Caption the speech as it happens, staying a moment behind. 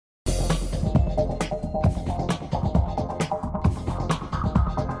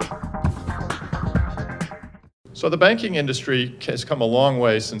So the banking industry has come a long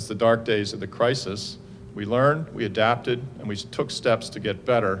way since the dark days of the crisis. We learned, we adapted, and we took steps to get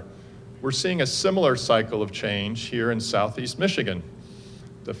better. We're seeing a similar cycle of change here in Southeast Michigan.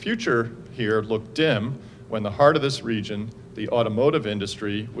 The future here looked dim when the heart of this region, the automotive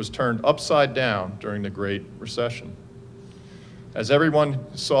industry, was turned upside down during the Great Recession. As everyone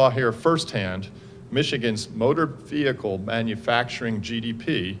saw here firsthand, Michigan's motor vehicle manufacturing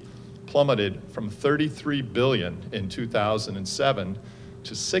GDP plummeted from $33 billion in 2007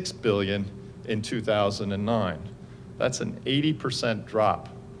 to $6 billion in 2009. That's an 80% drop,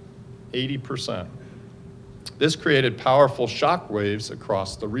 80%. This created powerful shock waves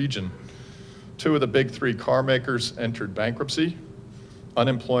across the region. Two of the big three car makers entered bankruptcy.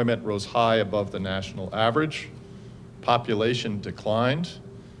 Unemployment rose high above the national average. Population declined,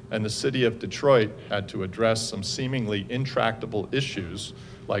 and the city of Detroit had to address some seemingly intractable issues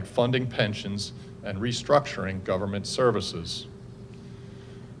like funding pensions and restructuring government services.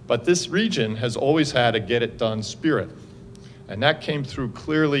 But this region has always had a get-it-done spirit, and that came through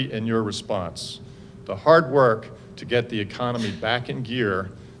clearly in your response. The hard work to get the economy back in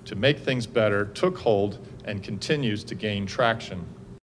gear, to make things better, took hold and continues to gain traction.